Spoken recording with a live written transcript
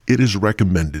it is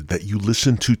recommended that you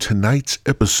listen to tonight's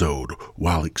episode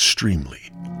while extremely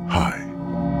high.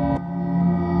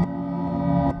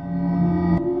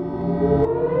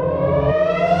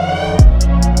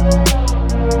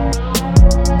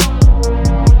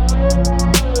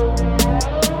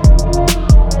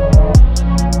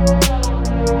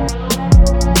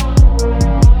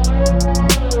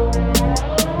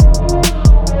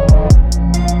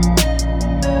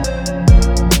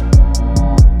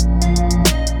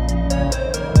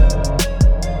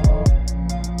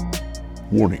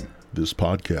 Warning, this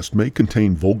podcast may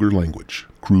contain vulgar language,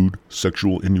 crude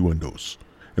sexual innuendos,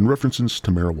 and references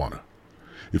to marijuana.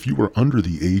 If you are under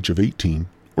the age of 18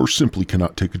 or simply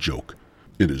cannot take a joke,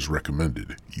 it is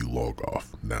recommended you log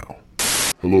off now.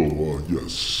 Hello,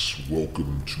 yes,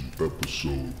 welcome to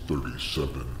episode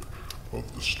 37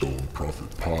 of the Stone Prophet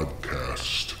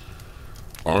Podcast.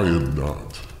 I am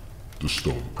not the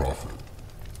Stone Prophet.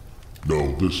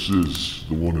 No, this is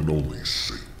the one and only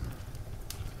Satan.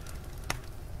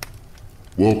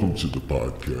 Welcome to the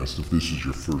podcast. If this is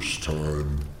your first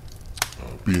time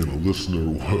being a listener,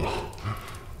 well,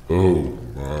 oh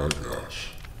my gosh.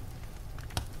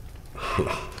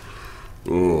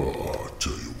 I'll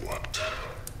tell you what.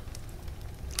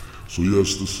 So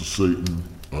yes, this is Satan.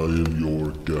 I am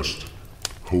your guest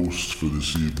host for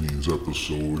this evening's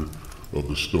episode of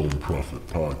the Stone Prophet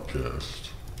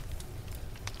Podcast.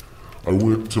 I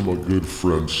went to my good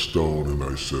friend Stone and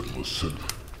I said, listen,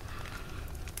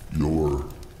 your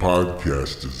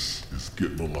podcast is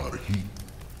getting a lot of heat.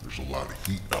 There's a lot of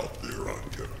heat out there on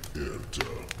you. And,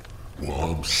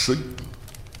 well, I'm Satan.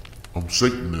 I'm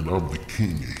Satan and I'm the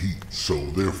king of heat. So,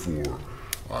 therefore,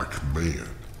 I command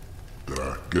that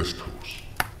I guest host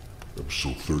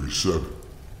episode 37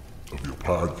 of your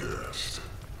podcast.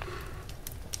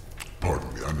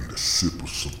 Pardon me, I need a sip of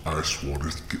some ice water.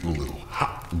 It's getting a little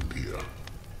hot in here.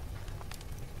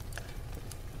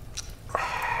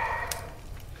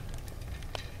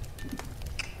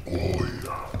 Oh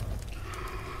yeah.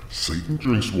 Satan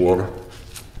drinks water.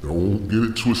 Don't get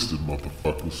it twisted,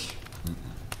 motherfuckers.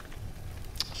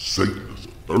 Satan is a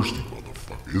thirsty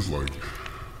motherfucker. It's like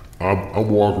I'm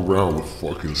walking around with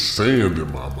fucking sand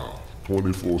in my mouth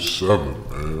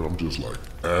 24/7, man. I'm just like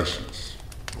ashes.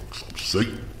 I'm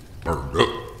Satan, burned up.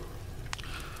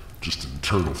 Just an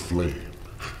eternal flame.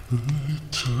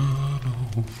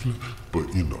 Eternal flame.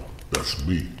 But you know, that's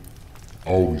me.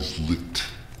 Always lit.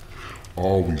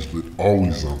 Always lit,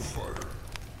 always on fire.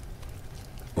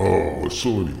 Oh, so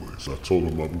anyways, I told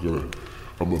him I'm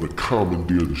gonna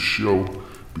commandeer the show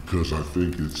because I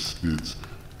think it's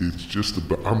just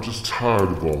about, I'm just tired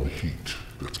of all the heat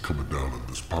that's coming down on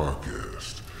this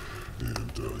podcast.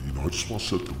 And, you know, I just want to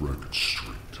set the record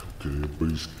straight, okay?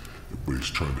 Everybody's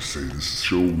trying to say this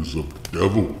show is of the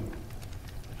devil.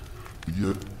 But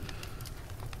yet,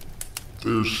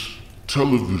 there's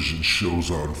television shows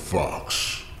on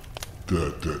Fox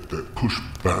that push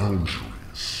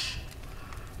boundaries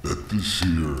that this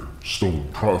here Stone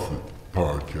Prophet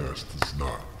Podcast does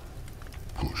not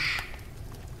push.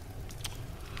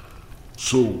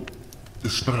 So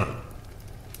it's not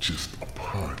just a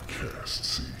podcast.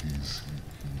 See, he's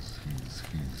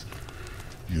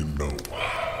you know,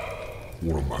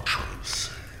 what am I trying to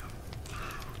say?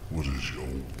 What is your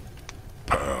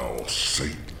pal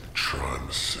Satan trying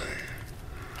to say?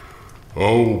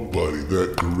 Oh, buddy,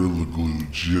 that Gorilla Glue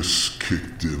just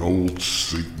kicked in. Old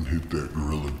Satan hit that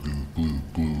Gorilla Glue.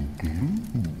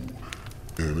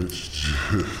 And it's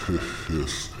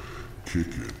just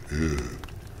kicking in.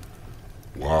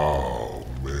 Wow,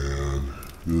 man.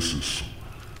 This is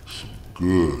some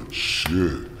good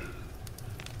shit.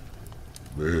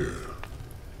 Man,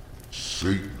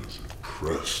 Satan is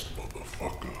impressed,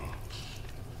 motherfuckers.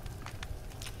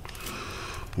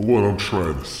 But what I'm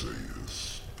trying to say is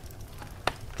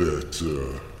that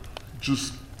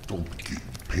just don't be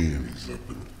getting panties up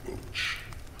in a bunch.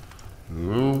 You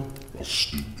know? All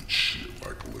stupid shit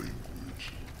like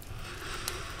language.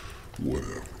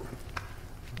 Whatever.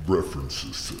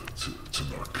 References to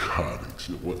narcotics.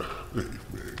 What? Hey,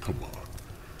 man, come on.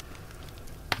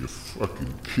 Your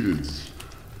fucking kids.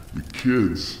 Your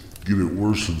kids get it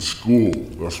worse in school.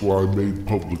 That's why I made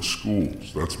public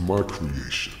schools. That's my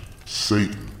creation.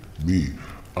 Satan, me,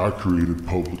 I created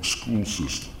public school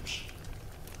systems.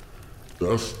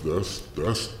 That's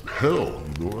hell,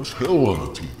 you know, that's hell on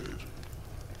a teenager.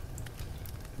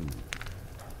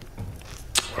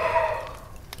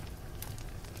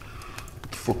 What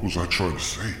the fuck was I trying to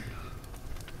say?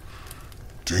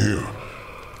 Damn.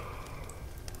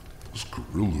 This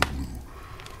Gorilla Glue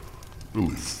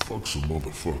really fucks a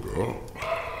motherfucker up.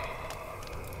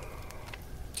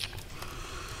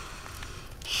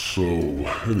 So,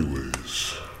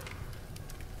 anyways,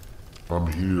 I'm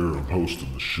here, I'm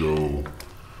hosting the show,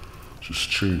 just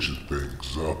changing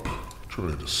things up,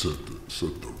 trying to set the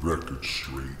record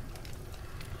straight.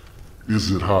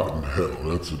 Is it hot in hell?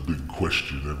 That's a big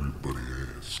question everybody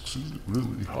asks. Is it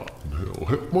really hot in hell?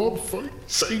 Hell, motherfucker,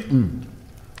 Satan!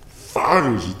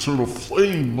 Fire's eternal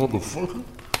flame, motherfucker!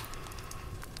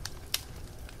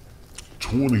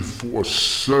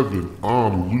 24/7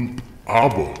 on loop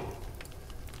ABBA.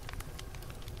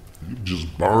 You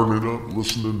just burn it up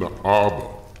listening to ABBA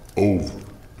over and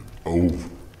over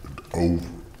and over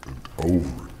and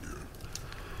over again.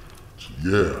 So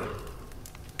yeah,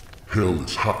 hell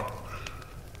is hot.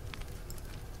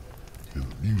 And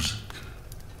the music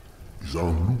is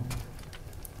on loop.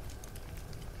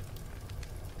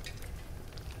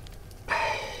 Oh,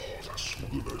 that's so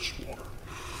good, ice water.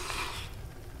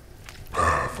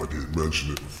 If I didn't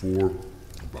mention it before,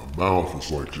 my mouth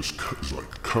is like a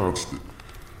constant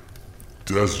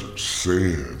desert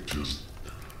sand,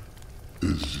 is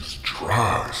just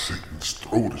dry. Satan's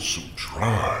throat is so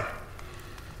dry.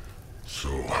 So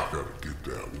I gotta get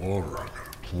that water. I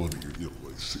got plenty of it.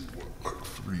 Like, say what, like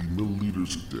 3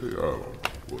 milliliters a day? I don't know,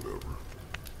 whatever.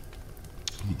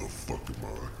 Who the fuck am I,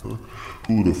 huh?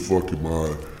 Who the fuck am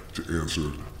I to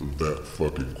answer that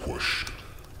fucking question?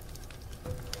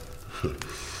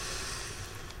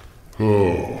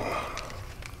 Oh,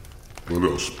 what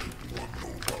else people want to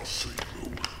know about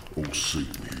Satan? Oh,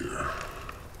 Satan here.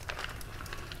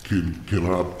 Do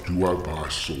I buy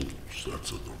souls?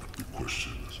 That's another big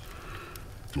question.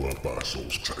 Do I buy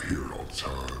souls? 'Cause I hear it all the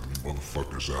time. You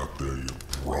motherfuckers out there, you're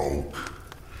broke.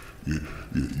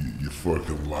 Your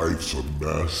fucking life's a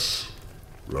mess,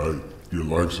 right? Your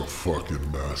life's a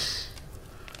fucking mess.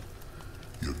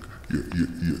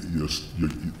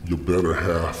 Your better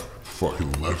half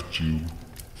fucking left you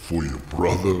for your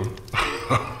brother.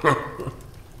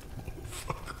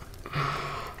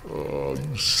 Oh,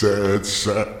 you sad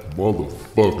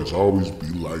motherfuckers always be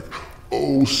like,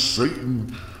 oh,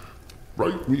 Satan,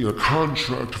 write me a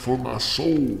contract for my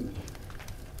soul. You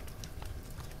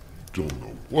don't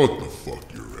know what the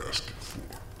fuck you're asking for.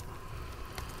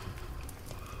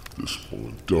 This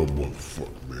one dumb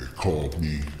motherfucker, man,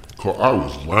 I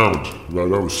was lounging,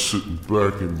 right? I was sitting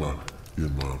back in my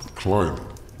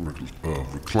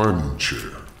reclining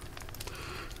chair.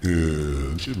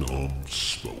 And, I'm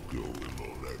smoking and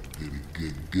all that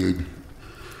good.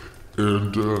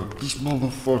 And this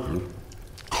motherfucker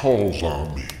calls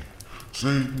on me.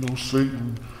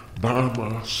 Satan, buy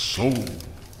my soul.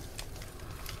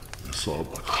 And so I'm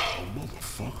like, oh,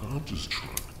 motherfucker, I'm just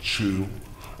trying to chill.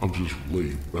 I'm just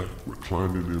laid back,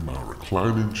 reclining in my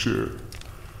reclining chair.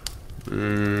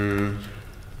 And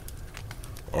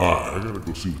alright, I gotta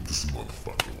go see what this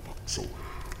motherfucker wants. So,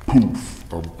 poof,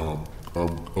 I'm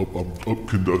up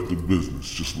conducting business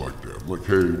just like that. I'm like,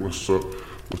 hey, what's up?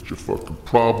 What's your fucking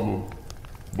problem?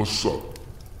 What's up?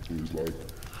 He's like,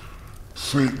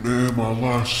 Saint, man, my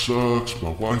life sucks.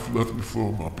 My wife left me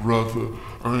for my brother.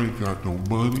 I ain't got no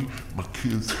money. My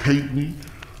kids hate me.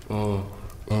 I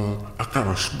got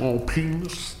a small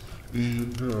penis,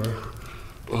 and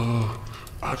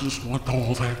I just want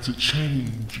all that to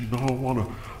change. I want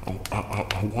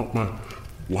my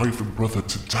wife and brother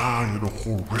to die in a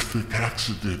horrific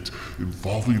accident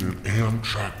involving an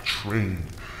Amtrak train,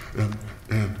 and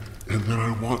then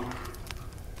I want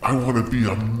to be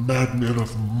a magnet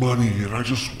of money, and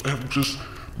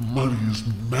money is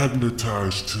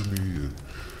magnetized to me,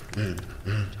 and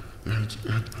I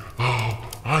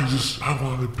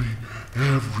want to be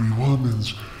every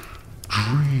woman's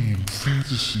dream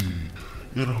fantasy,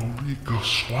 Rico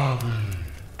Suave.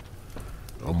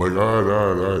 I'm like, all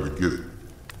right, I get it.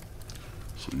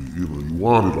 So, you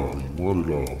want it all, you want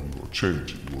to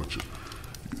change it, you want your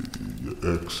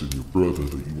ex and your brother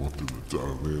that you want them to die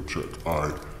on Amtrak. All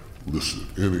right, listen,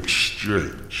 in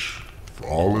exchange for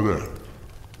all of that,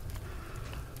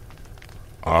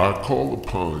 I call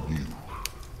upon you.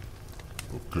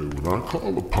 Okay, when I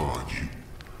call upon you,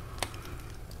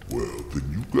 well, then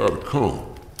you gotta come.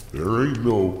 There ain't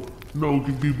no,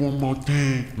 give me one more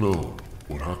thing. No,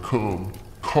 when I come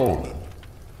calling,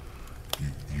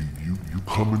 you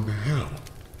coming to hell.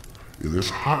 And it's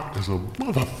hot as a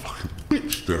motherfucking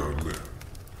bitch down there.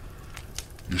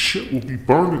 Your shit will be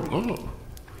burning up.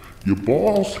 Your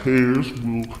balls hairs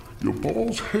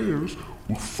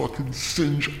will fucking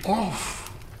singe off.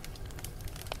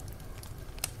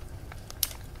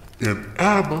 And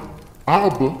ABBA,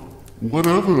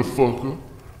 whatever the fucker,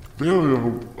 they're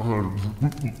on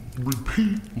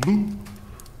repeat loop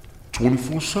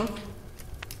 24/7.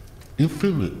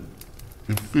 Infinite.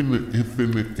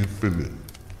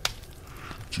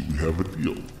 Do we have a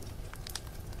deal?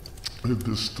 And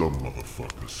this dumb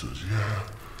motherfucker says, yeah,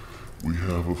 we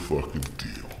have a fucking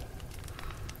deal.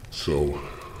 So,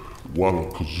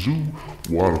 Wadakazoo,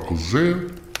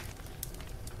 Wadakazan,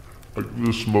 I give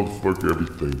this motherfucker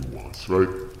everything he wants, right?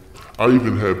 I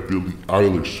even had Billie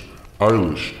Eilish,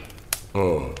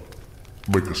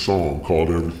 make a song called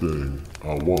Everything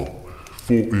I Want,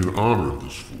 in honor of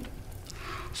this fool.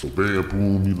 So bam,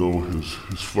 boom, you know,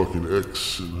 his fucking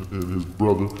ex and his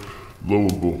brother, lo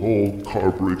and behold,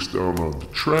 car breaks down on the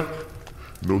track.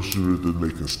 No sooner than they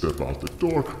can step out the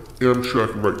door,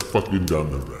 Amtrak right fucking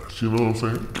down their ass. You know what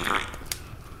I'm saying?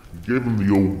 Gave him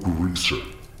the old greaser.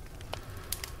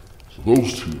 So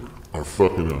those two are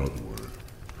fucking out of the way.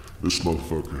 This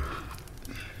motherfucker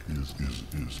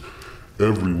is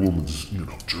every woman's, you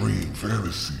know, dream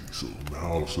fantasy. So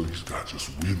now all of a sudden he's got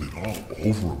just women all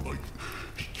over him, like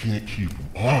he can't keep them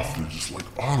off. They're just like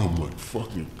on him like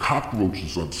fucking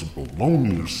cockroaches on some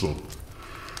bologna or something.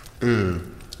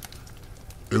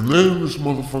 And then this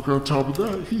motherfucker on top of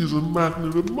that, he's a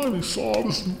magnet of money. So all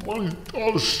this money,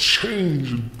 all this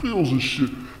change and bills and shit.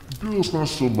 Bills not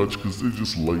so much because they're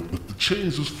just light, but the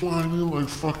change is flying in like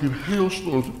fucking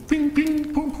hailstones. Ping,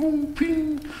 ping, boom, boom,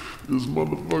 ping. This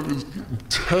motherfucker's getting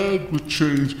tagged with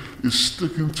change. It's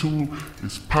sticking to him.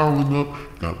 It's piling up.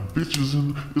 Got bitches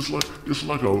in. It's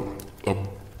like a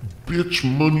bitch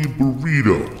money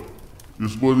burrito.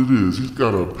 Is what it is. He's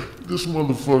got this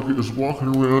motherfucker is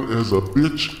walking around as a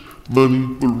bitch money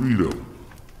burrito.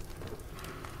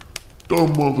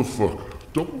 Dumb motherfucker.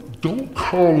 Don't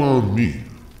call on me.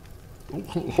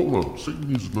 Hold on.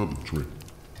 Satan needs another drink.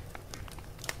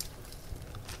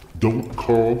 Don't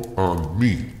call on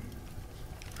me.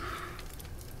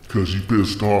 Cause you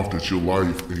pissed off that your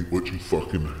life ain't what you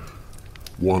fucking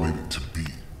wanted it to be.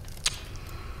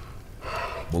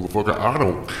 Motherfucker, I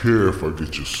don't care if I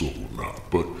get your soul or not,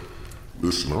 but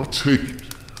listen, I'll take it.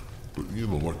 But you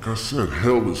know, like I said,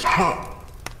 hell is hot.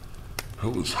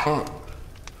 Hell is hot.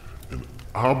 And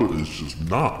Abba is just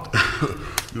not.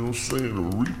 You know what I'm saying? A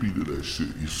repeat of that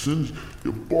shit. You send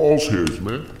your balls hairs,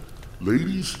 man.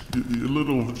 Ladies, your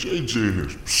little JJ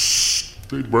hairs, psst,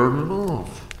 they burning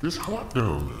off. It's hot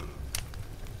down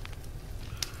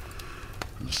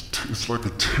there. It's like a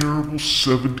terrible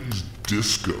 70s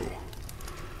disco.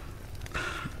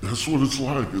 That's what it's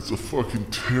like. It's a fucking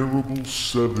terrible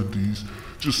 70s,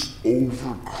 just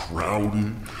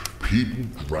overcrowded, people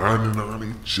grinding on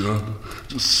each other,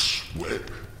 just sweat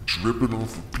dripping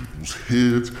off of people's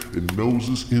heads and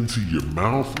noses into your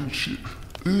mouth and shit.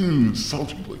 Ew, it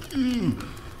sounds like, ew.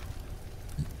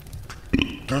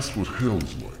 That's what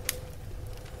hell's like.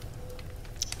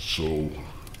 So,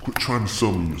 quit trying to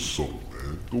sell me your soul,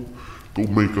 man. Go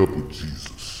make up with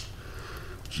Jesus.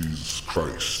 Jesus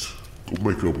Christ. Go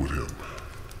make up with him.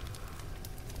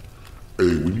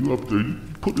 Hey, when you up there, you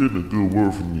put in a good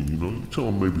word for me, you know? You tell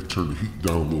him maybe turn the heat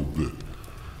down a little bit.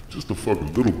 Just a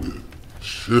fucking little bit.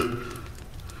 Shit.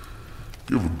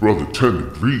 Give a brother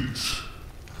 10 degrees.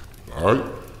 Alright?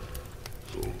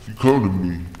 So if you come to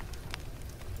me,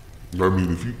 I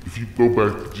mean, if you go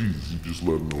back to Jesus, you just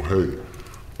let him know,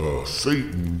 hey,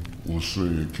 Satan was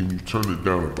saying, can you turn it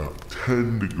down about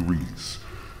 10 degrees?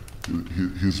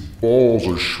 His balls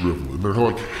are shriveling. They're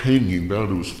like hanging down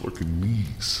to his fucking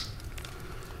knees.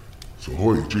 So,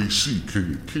 hey, JC,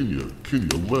 can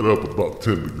you let up about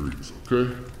 10 degrees,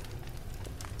 okay?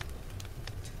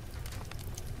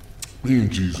 Me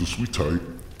and Jesus, we tight.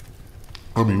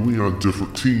 I mean, we on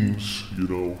different teams, you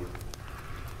know.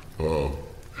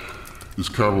 It's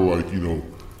kind of like, you know,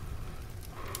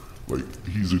 like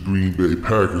he's a Green Bay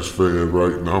Packers fan,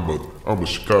 right? And I'm a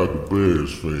Chicago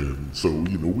Bears fan. So,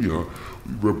 you know, we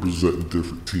represent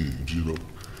different teams, you know.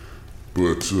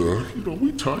 But, you know,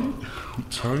 we tight,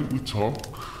 we talk.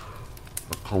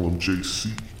 I call him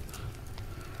JC.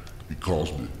 He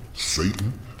calls me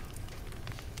Satan.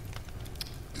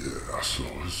 Yeah, so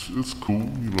it's cool,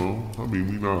 you know. I mean,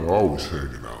 we not always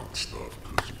hanging out and stuff,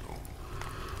 because, you know,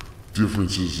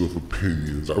 differences of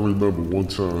opinions. I remember one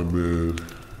time, man,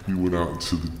 he went out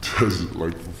into the desert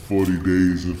like for 40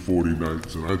 days and 40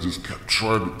 nights, and I just kept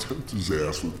trying to tempt his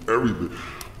ass with everything.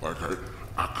 Like,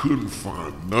 I couldn't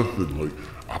find nothing. Like,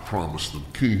 I promised him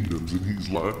kingdoms, and he's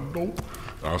like, nope.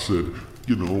 I said,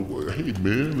 you know, hey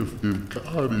man, if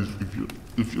God is,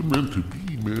 if you're meant to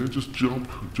be, man, just jump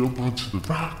onto the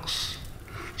rocks,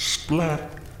 splat,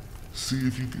 see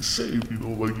if you get saved, you know,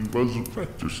 like you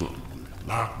resurrect or something.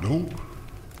 Like, nope.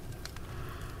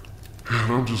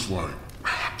 And I'm just like,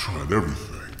 I'm trying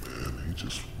everything, man. He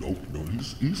just, nope.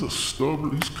 He's a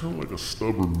stubborn, he's kind of like a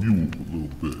stubborn mule a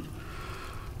little bit.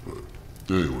 But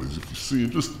anyways, if you see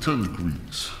him, just 10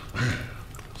 degrees, man,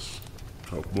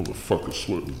 How motherfucker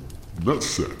sweating his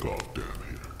nutsack off down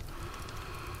here.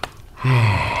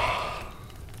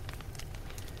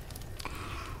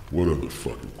 What other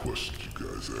fucking questions you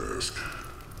guys ask?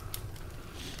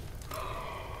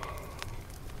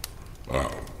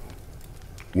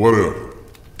 Whatever,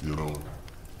 you know.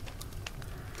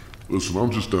 Listen,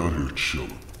 I'm just down here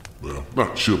chilling. Well,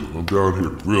 not chilling, I'm down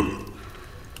here grilling.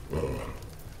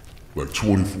 Like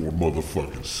 24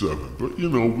 motherfucking 7. But you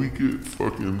know, we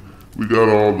got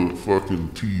all the fucking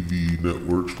TV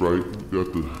networks, right? We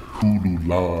got the Hulu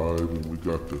Live, and we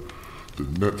got the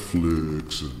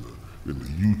Netflix, and the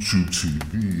YouTube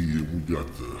TV, and we got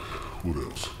what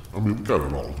else? I mean, we got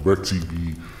it all.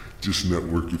 DirecTV, Dish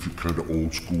Network, if you're kind of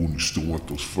old school and you still want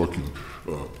those fucking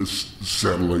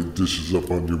satellite dishes up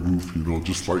on your roof, you know,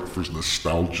 just like for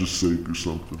nostalgia's sake or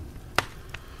something.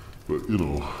 But, you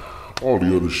know, all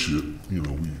the other shit, you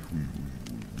know, we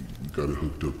got it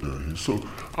hooked up down here. So,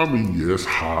 I mean, yeah, it's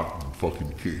hot and fucking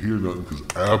you can't hear nothing because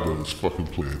ABBA is fucking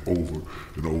playing over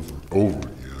and over and over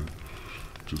again.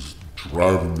 Just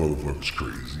driving motherfuckers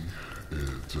crazy.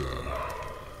 And,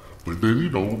 but then, you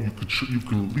know, you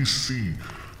can at least see,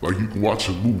 like you can watch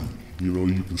a movie, you know,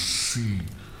 you can see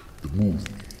the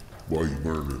movie while you're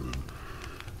burning and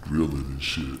grilling and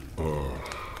shit.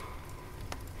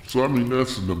 So I mean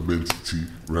that's an immensity,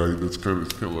 right? That's kind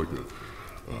of like an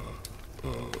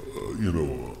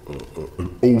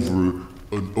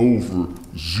over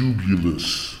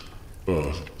zubulous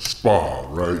spa,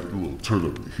 right? A little turn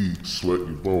up the heat, sweat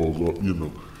your balls up, you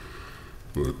know.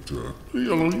 But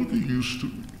you know, you get used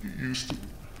to.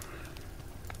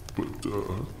 But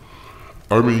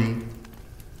I mean,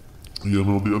 you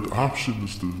know, the other option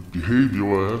is to behave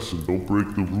your ass and don't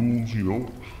break the rules, you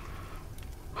know.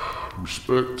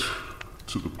 Respect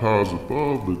to the powers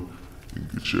above and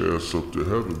get your ass up to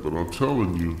heaven. But I'm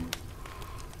telling you,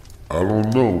 I don't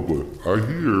know, but I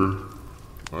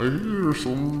hear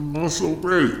some not so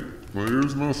great. My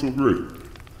ear's not so great.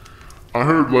 I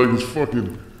heard like it's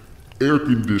fucking air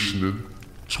conditioning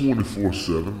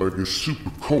 24/7, like it's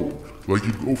super cold. Like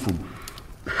you go from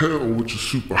hell, which is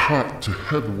super hot, to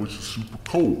heaven, which is super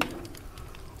cold.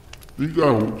 You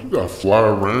gotta fly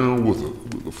around with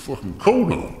a fucking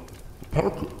coat on.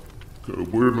 Parker. Gotta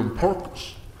wear them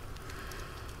parkas.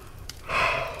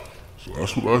 So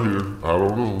that's what I hear. I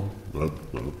don't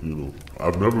know.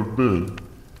 I've never been.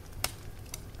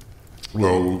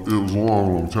 Well, it was a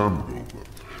long time ago, but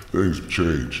things have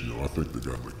changed. You know, I think they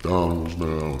got McDonald's now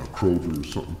and a Kroger or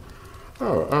something. I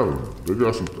don't know. They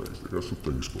got some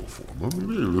things going for them. I mean,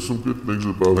 hey, there's some good things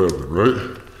about heaven,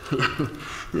 right?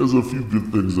 There's a few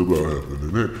good things about heaven.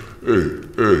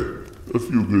 And hey. A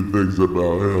few good things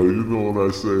about hell, you know what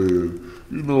I say?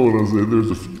 You know what I'm saying?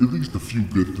 There's at least a few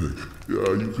good things.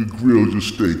 Yeah, you can grill your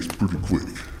steaks pretty quick,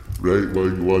 right? While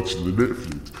you're watching the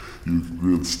Netflix, you can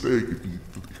grill the steak and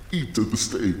eat the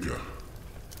steak.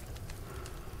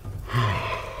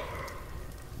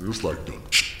 It's like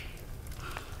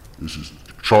it's just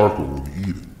charcoal when you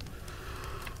eat it.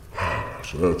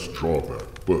 So that's a drawback,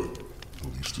 but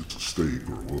at least it's a steak,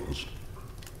 or it was.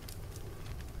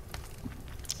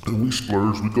 And we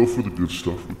splurge, we go for the good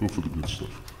stuff,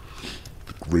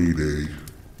 The grade A,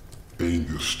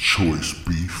 Angus choice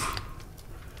beef.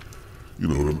 You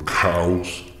know, them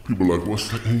cows. People are like, what's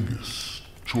the Angus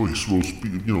choice roast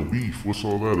beef, beef, what's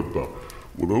all that about?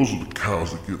 Well, those are the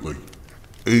cows that get like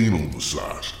anal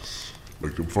massages.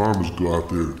 Like the farmers go out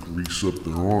there and grease up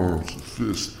their arms and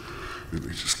fists, and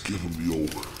they just give them the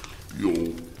old,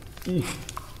 oof,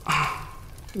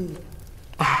 ooh,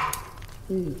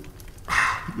 ooh.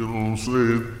 You know what I'm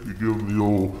saying? You give them the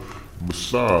old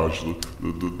massage, the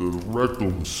rectal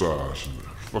massage, and it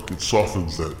fucking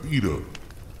softens that meat up.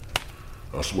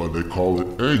 That's why they call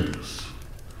it Angus.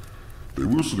 They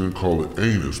were gonna call it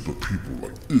anus, but people were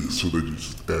like, ugh, so they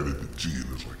just added the G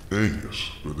and it's like Angus.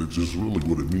 But it just really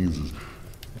what it means is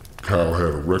cow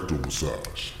had a rectal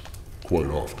massage quite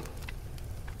often.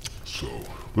 So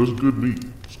there's good meat.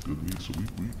 It's good meat, so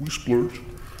we splurge.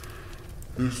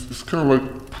 It's kind of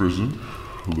like prison,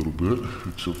 a little bit,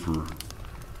 except for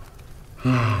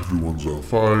everyone's on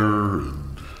fire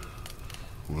and,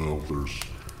 well, there's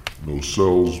no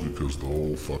cells because the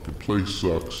whole fucking place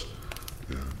sucks,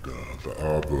 and the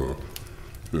ABBA,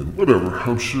 and whatever.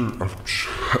 I'm sure I've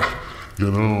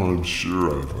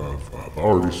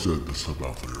already said this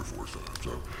about the Air Force times.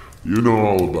 So you know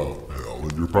all about hell,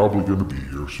 and you're probably going to be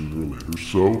here sooner or later.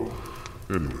 So,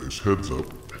 anyways, heads up.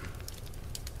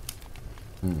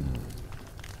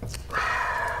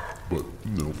 But,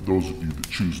 you know, for those of you that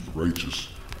choose the righteous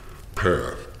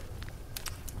path,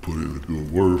 put in a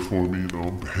good word for me, you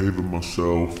know, behaving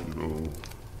myself, you know,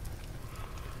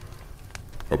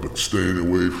 I've been staying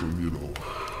away from,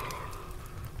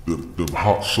 them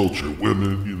hot sultry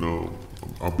women,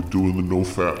 I've been doing the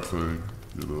no-fat thing,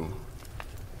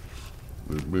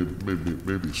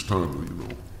 Maybe it's time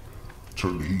to,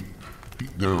 turn the heat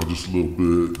down just a little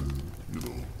bit and,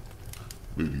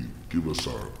 maybe give us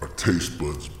our taste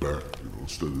buds back,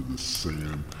 instead of this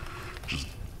sand, just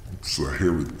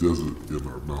Sahara desert in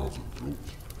our mouths and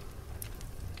throats.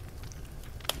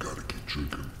 Gotta keep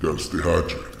drinking, gotta stay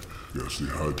hydrated in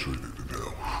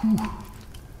hell. Whew.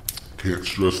 Can't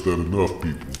stress that enough,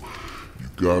 people. You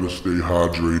gotta stay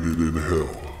hydrated in hell.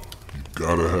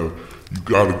 You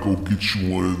gotta go get you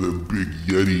one of them big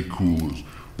Yeti coolers.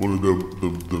 One of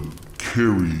them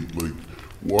carry, like,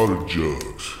 water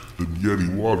jugs. The Yeti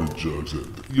water jugs. They're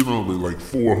like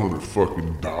 $400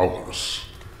 fucking dollars.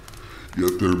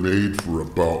 Yet they're made for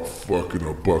about fucking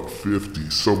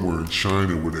 $1.50 somewhere in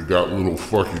China where they got little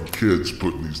fucking kids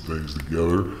putting these things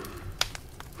together.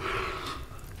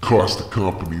 Cost the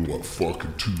company, what,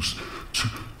 fucking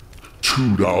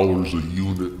 $2 a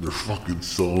unit, and they're fucking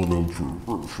selling them for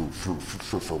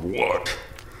what?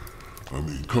 I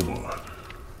mean, come on.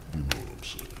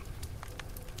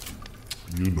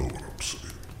 You know what I'm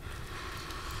saying.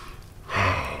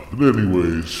 But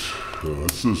anyways,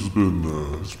 this has been,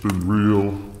 it's been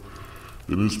real,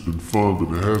 and it's been fun,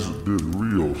 but it hasn't been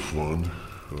real fun.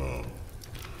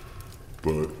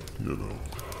 But,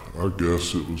 I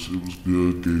guess it was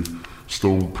good. Gave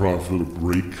Stone Prophet a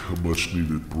break, a much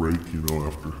needed break,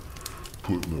 after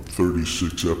putting up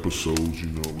 36 episodes.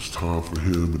 It was time for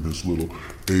him and his little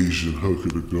Asian hooker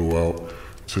to go out,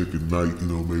 take a night,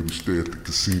 maybe stay at the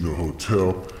casino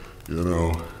hotel.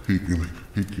 He can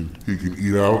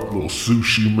eat out a little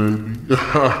sushi maybe.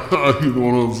 You know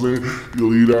what I'm saying?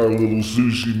 He'll eat out a little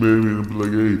sushi maybe and be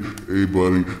like, hey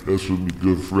buddy, that's from your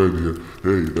good friend here.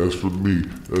 Hey, that's from me.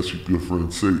 That's your good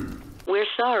friend Satan. We're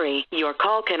sorry, your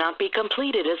call cannot be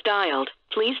completed as dialed.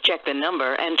 Please check the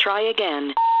number and try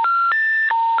again.